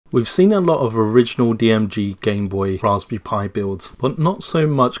We've seen a lot of original DMG Game Boy Raspberry Pi builds, but not so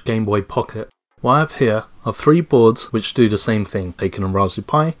much Game Boy Pocket. What I have here are 3 boards which do the same thing, taking a Raspberry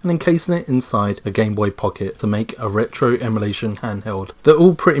Pi and encasing it inside a Game Boy Pocket to make a retro emulation handheld. They're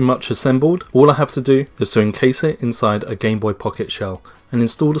all pretty much assembled. All I have to do is to encase it inside a Game Boy Pocket shell and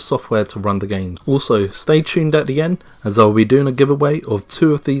install the software to run the games. Also, stay tuned at the end as I'll be doing a giveaway of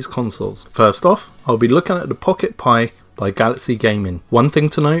 2 of these consoles. First off, I'll be looking at the Pocket Pi by Galaxy Gaming. One thing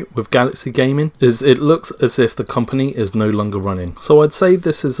to note with Galaxy Gaming is it looks as if the company is no longer running, so I'd say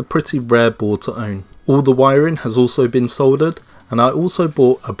this is a pretty rare board to own. All the wiring has also been soldered, and I also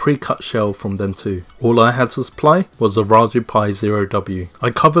bought a pre-cut shell from them too. All I had to supply was a Raspberry Pi 0W. I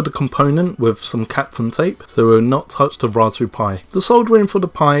covered the component with some Kapton tape so it will not touch the Raspberry Pi. The soldering for the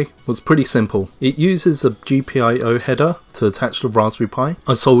Pi was pretty simple. It uses a GPIO header to attach the Raspberry Pi.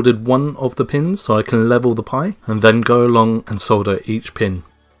 I soldered one of the pins so I can level the Pi and then go along and solder each pin.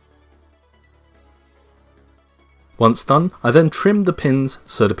 Once done, I then trimmed the pins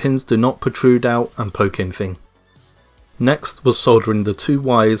so the pins do not protrude out and poke anything. Next was soldering the 2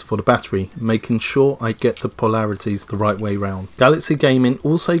 wires for the battery, making sure I get the polarities the right way round. Galaxy Gaming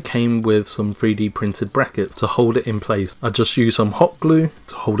also came with some 3D printed brackets to hold it in place. I just used some hot glue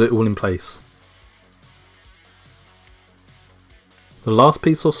to hold it all in place. The last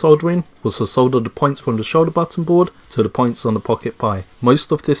piece of soldering was to solder the points from the shoulder button board to the points on the Pocket Pi.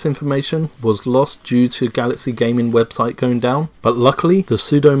 Most of this information was lost due to Galaxy Gaming website going down, but luckily the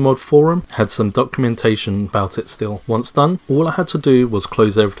pseudo-mod forum had some documentation about it still. Once done, all I had to do was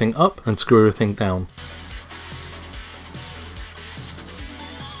close everything up and screw everything down.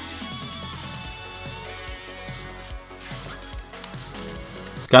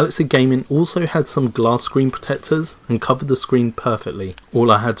 Galaxy Gaming also had some glass screen protectors and covered the screen perfectly.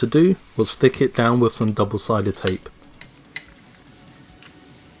 All I had to do was stick it down with some double-sided tape.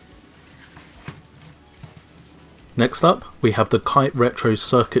 Next up, we have the KiteRetro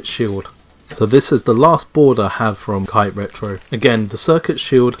circuit shield. So this is the last board I have from KiteRetro. Again, the circuit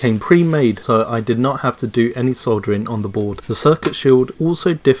shield came pre-made so I did not have to do any soldering on the board. The circuit shield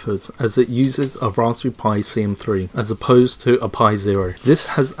also differs as it uses a Raspberry Pi CM3 as opposed to a Pi Zero. This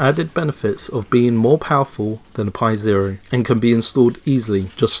has added benefits of being more powerful than a Pi Zero and can be installed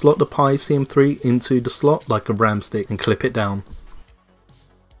easily. Just slot the Pi CM3 into the slot like a RAM stick and clip it down.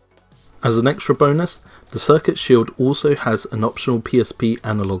 As an extra bonus, the circuit shield also has an optional PSP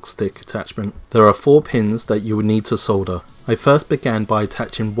analog stick attachment. There are 4 pins that you will need to solder. I first began by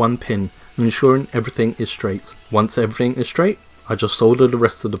attaching 1 pin and ensuring everything is straight. Once everything is straight, I just solder the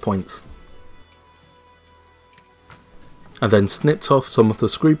rest of the points. I then snipped off some of the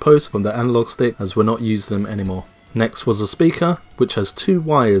screw posts from the analog stick as we're not using them anymore. Next was a speaker which has 2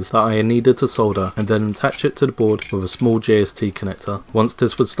 wires that I needed to solder and then attach it to the board with a small JST connector. Once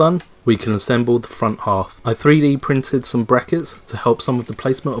this was done, we can assemble the front half. I 3D printed some brackets to help some of the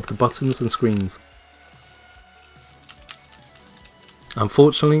placement of the buttons and screens.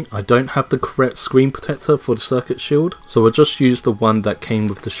 Unfortunately, I don't have the correct screen protector for the circuit shield, so I just used the one that came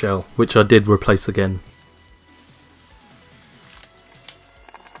with the shell, which I did replace again.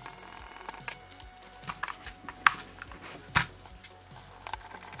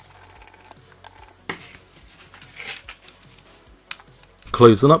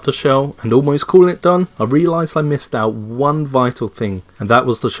 Closing up the shell and almost calling it done, I realised I missed out one vital thing, and that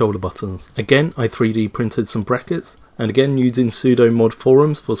was the shoulder buttons. Again, I 3D printed some brackets, and again using pseudo-mod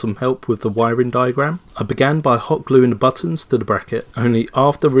forums for some help with the wiring diagram. I began by hot gluing the buttons to the bracket, only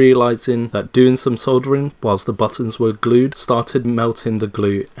after realising that doing some soldering whilst the buttons were glued started melting the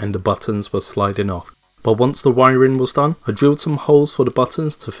glue and the buttons were sliding off. But once the wiring was done, I drilled some holes for the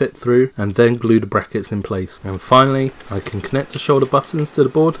buttons to fit through and then glued the brackets in place. And finally, I can connect the shoulder buttons to the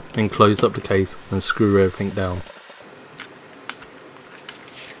board and close up the case and screw everything down.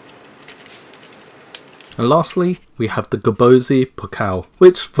 And lastly, we have the Gaboze Pocaoi,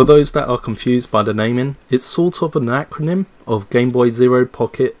 which, for those that are confused by the naming, it's sort of an acronym of Game Boy Zero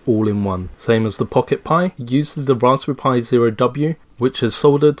Pocket all-in-one. Same as the Pocket Pi, it uses the Raspberry Pi 0W, which is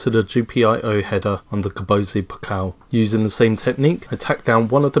soldered to the GPIO header on the Gaboze Pocaoi. Using the same technique, I tack down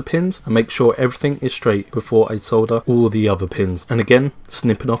one of the pins and make sure everything is straight before I solder all the other pins. And again,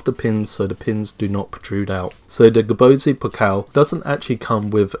 snipping off the pins so the pins do not protrude out. So the Gaboze Pocaoi doesn't actually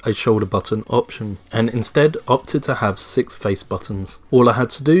come with a shoulder button option, and instead opted to have 6 face buttons. All I had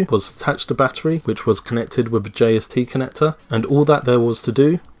to do was attach the battery, which was connected with a JST connector, and all that there was to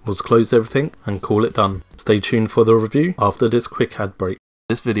do was close everything and call it done. Stay tuned for the review after this quick ad break.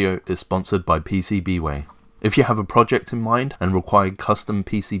 This video is sponsored by PcbWay. If you have a project in mind and require custom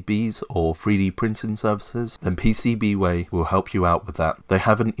PCBs or 3D printing services, then PcbWay will help you out with that. They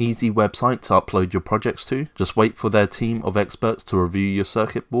have an easy website to upload your projects to. Just wait for their team of experts to review your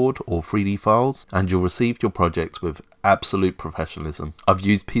circuit board or 3D files, and you'll receive your projects with absolute professionalism. I've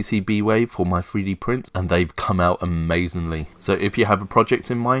used PcbWay for my 3D prints and they've come out amazingly. So if you have a project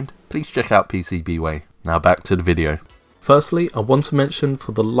in mind, please check out PcbWay. Now back to the video. Firstly, I want to mention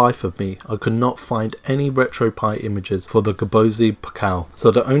for the life of me, I could not find any RetroPie images for the Gaboze Pocaoi, so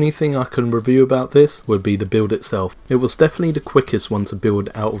the only thing I can review about this would be the build itself. It was definitely the quickest one to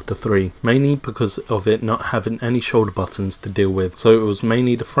build out of the three, mainly because of it not having any shoulder buttons to deal with, so it was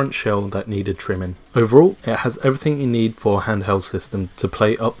mainly the front shell that needed trimming. Overall, it has everything you need for a handheld system to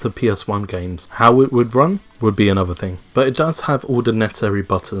play up to PS1 games. How it would run would be another thing, but it does have all the necessary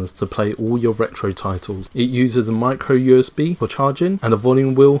buttons to play all your retro titles. It uses a micro USB for charging and a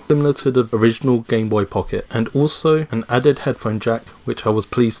volume wheel similar to the original Gameboy Pocket, and also an added headphone jack, which I was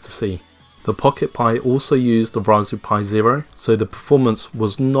pleased to see. The Pocket Pi also used the Raspberry Pi Zero, so the performance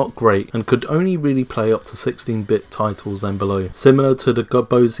was not great and could only really play up to 16-bit titles and below. Similar to the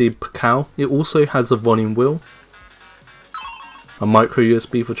Gaboze Pocaoi, it also has a volume wheel, a micro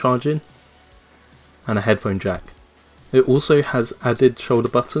USB for charging, and a headphone jack. It also has added shoulder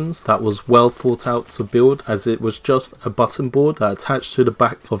buttons that was well thought out to build, as it was just a button board that attached to the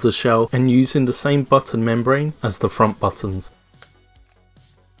back of the shell and using the same button membrane as the front buttons.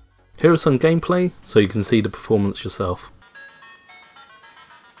 Here is some gameplay so you can see the performance yourself.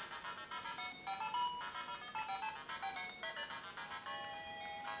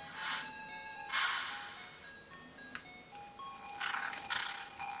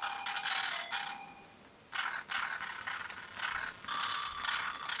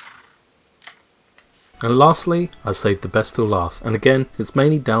 And lastly, I saved the best till last, and again it's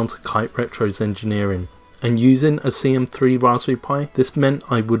mainly down to KiteRetro's engineering. And using a CM3 Raspberry Pi, this meant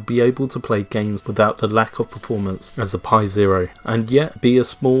I would be able to play games without the lack of performance as the Pi Zero, and yet be as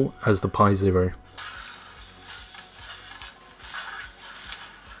small as the Pi Zero.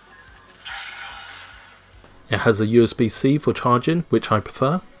 It has a USB-C for charging, which I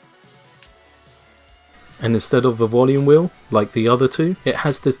prefer. And instead of a volume wheel, like the other two, it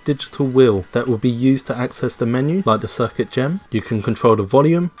has this digital wheel that will be used to access the menu, like the circuit gem. You can control the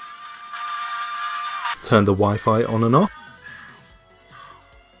volume, turn the Wi-Fi on and off,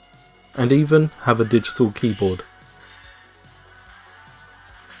 and even have a digital keyboard.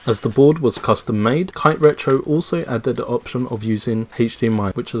 As the board was custom made, KiteRetro also added the option of using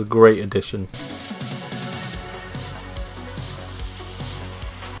HDMI, which is a great addition.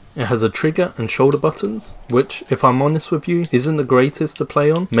 It has a trigger and shoulder buttons, which, if I'm honest with you, isn't the greatest to play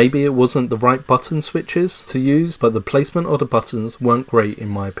on. Maybe it wasn't the right button switches to use, but the placement of the buttons weren't great in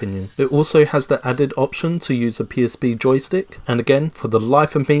my opinion. It also has the added option to use a PSP joystick, and again, for the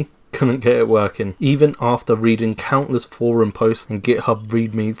life of me, couldn't get it working, even after reading countless forum posts and GitHub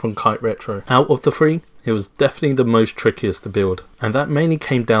readme from KiteRetro. Out of the three, it was definitely the most trickiest to build, and that mainly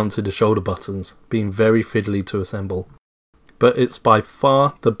came down to the shoulder buttons being very fiddly to assemble. But it's by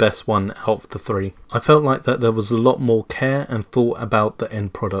far the best one out of the three. I felt like that there was a lot more care and thought about the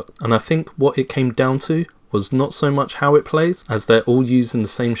end product, and I think what it came down to was not so much how it plays, as they're all using the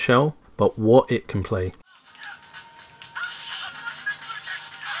same shell, but what it can play.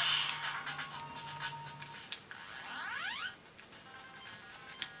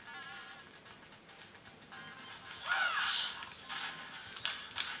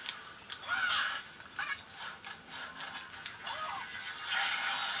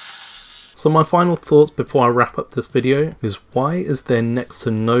 So my final thoughts before I wrap up this video is, why is there next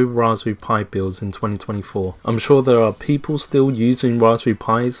to no Raspberry Pi builds in 2024? I'm sure there are people still using Raspberry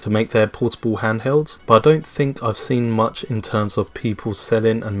Pis to make their portable handhelds, but I don't think I've seen much in terms of people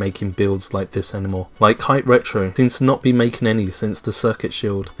selling and making builds like this anymore. Like KiteRetro seems to not be making any since the Circuit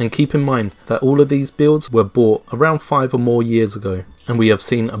Shield. And keep in mind that all of these builds were bought around 5 or more years ago. And we have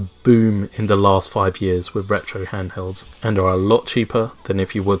seen a boom in the last 5 years with retro handhelds, and are a lot cheaper than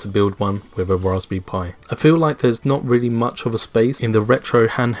if you were to build one with a Raspberry Pi. I feel like there's not really much of a space in the retro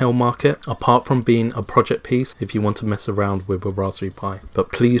handheld market, apart from being a project piece if you want to mess around with a Raspberry Pi.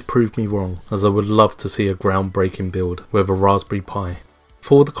 But please prove me wrong, as I would love to see a groundbreaking build with a Raspberry Pi.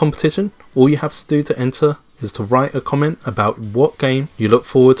 For the competition, all you have to do to enter is to write a comment about what game you look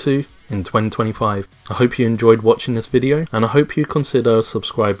forward to in 2025. I hope you enjoyed watching this video, and I hope you consider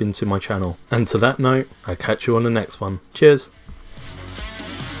subscribing to my channel. And to that note, I'll catch you on the next one. Cheers!